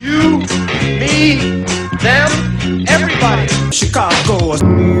Chicago's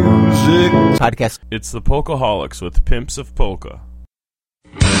music podcast. It's the Polkaholics with Pimps of Polka.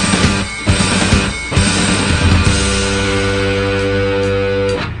 We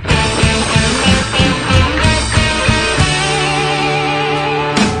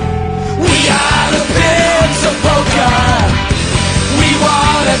are the Pimps of Polka. We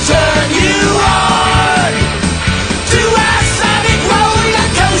wanna turn you on to a sonic roller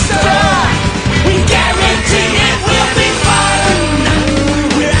coaster. We guarantee it will be fun.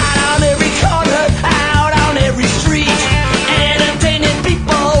 We're out on every corner, out on every street, entertaining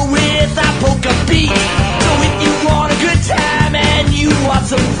people with our polka beat. So if you want a good time and you want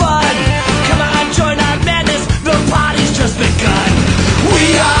some fun, come on, join our madness. The party's just begun.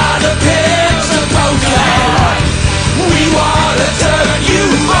 We are the Pimps of Polka. We wanna turn you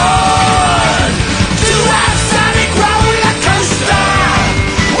on to a sonic roller coaster.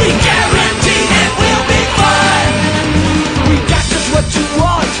 We guarantee it will be fun. We got just what you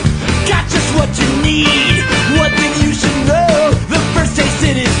want, got just what you need. One thing you should know, the first taste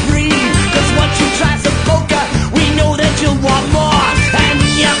it is free. 'Cause once you try some polka, we know that you'll want more. And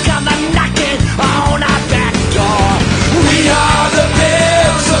you'll come a knocking on our back door. We are the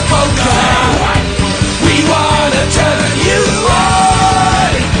Pimps of Polka. We wanna turn you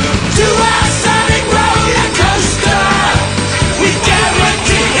on to a sonic roller coaster. We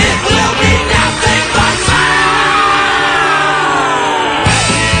guarantee it will be nothing but fun.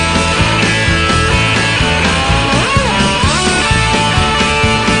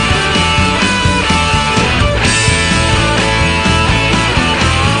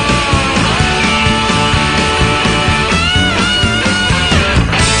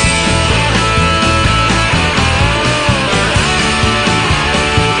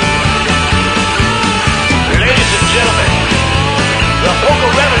 Ladies and gentlemen, the Polka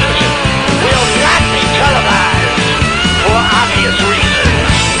Revolution will not be televised for obvious reasons.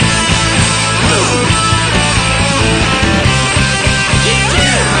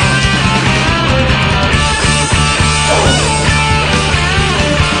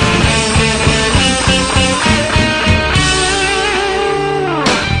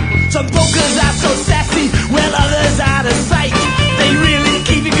 Some polkas are so sassy, while others out of sight. They really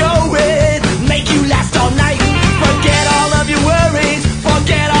keep you going, make you last all night. Forget all of your worries,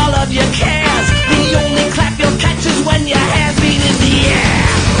 forget all of your cares. The only clap you'll catch is when your hands beat in the air.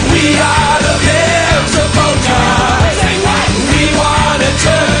 We are the Pimps of Polka. Say what? We wanna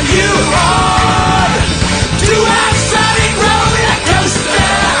turn you on to a sonic roller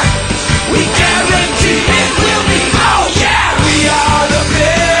coaster. We guarantee it will be, oh yeah. We are the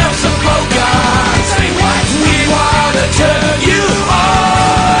Pimps of Polka. Say what? We wanna turn you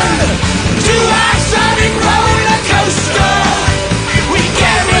on to a sonic roller coaster. We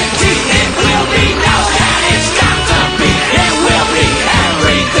guarantee it will be no, and it's got to be. It will be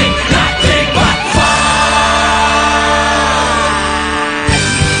everything, nothing but fun.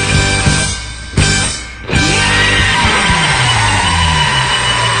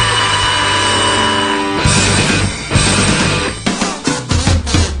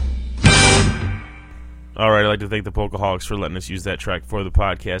 Alright, I'd like to thank the Polkaholics for letting us use that track for the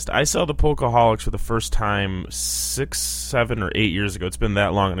podcast. I saw the Polkaholics for the first time 6, 7, or 8 years ago. It's been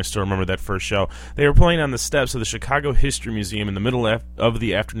that long, and I still remember that first show. They were playing on the steps of the Chicago History Museum in the middle of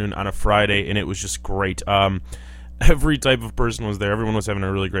the afternoon on a Friday, and it was just great. Every type of person was there. Everyone was having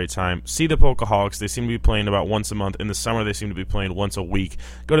a really great time. See the Polkaholics. They seem to be playing about once a month. In the summer, they seem to be playing once a week.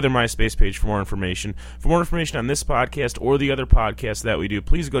 Go to their MySpace page for more information. For more information on this podcast or the other podcasts that we do,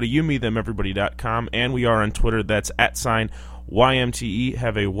 please go to youmethemeverybody.com, and we are on Twitter. That's @YMTE.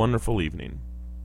 Have a wonderful evening.